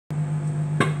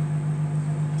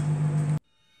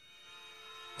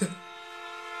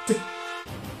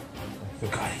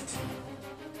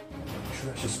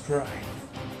Right.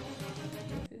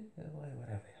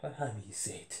 Whatever. How do you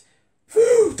say it?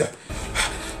 Food!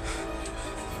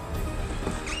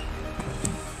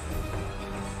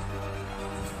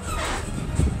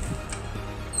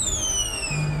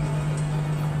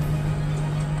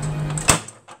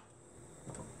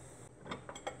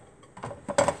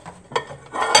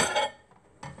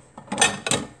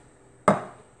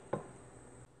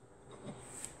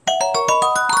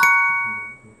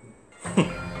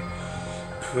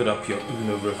 Put up your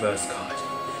Uno reverse card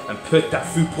and put that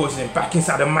food poisoning back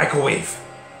inside the microwave.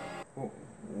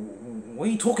 What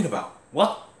are you talking about?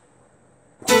 What?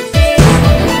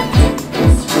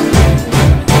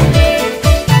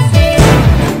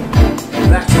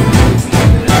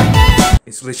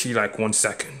 It's literally like 1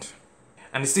 second.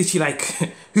 And it's literally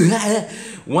like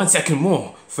 1 second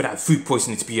more for that food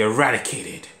poisoning to be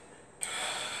eradicated.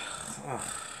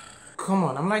 Come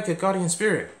on, I'm like your guardian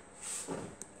spirit.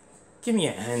 Give me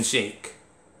a handshake.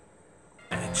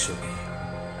 Actually,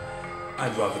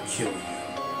 I'd rather kill you.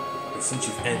 But since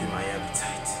you've ended my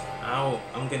appetite,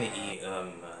 I'm gonna eat,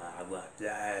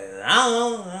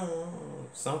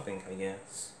 something, I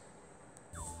guess.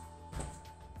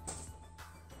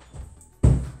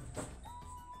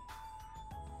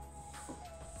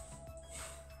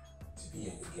 To be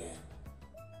young again.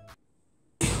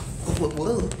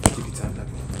 Whoa. Take your time, let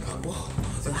me. Whoa.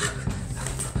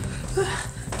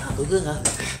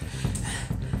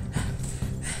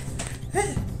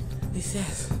 He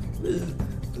says,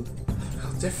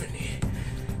 how differently.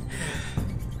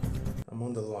 I'm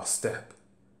on the last step,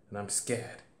 and I'm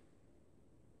scared.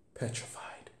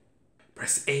 Petrified.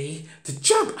 Press A to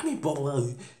jump. I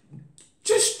mean,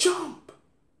 just jump.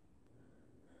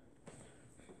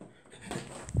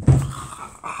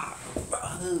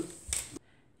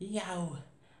 Yo,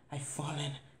 I've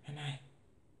fallen, and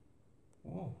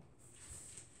whoa.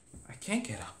 I can't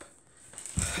get up.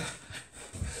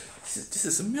 This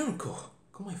is a miracle.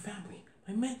 Got my family,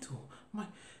 my mental, my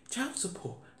child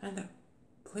support, and that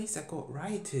place that got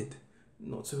rioted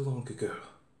not so long ago.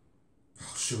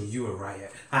 I'll show you a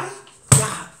riot.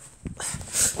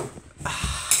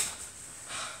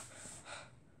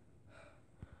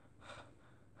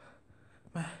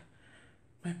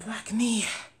 My black knee.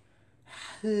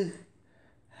 You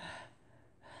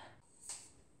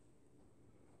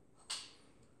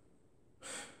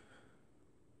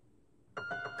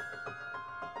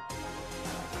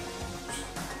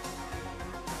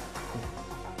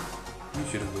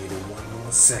should have waited 1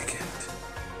 more second.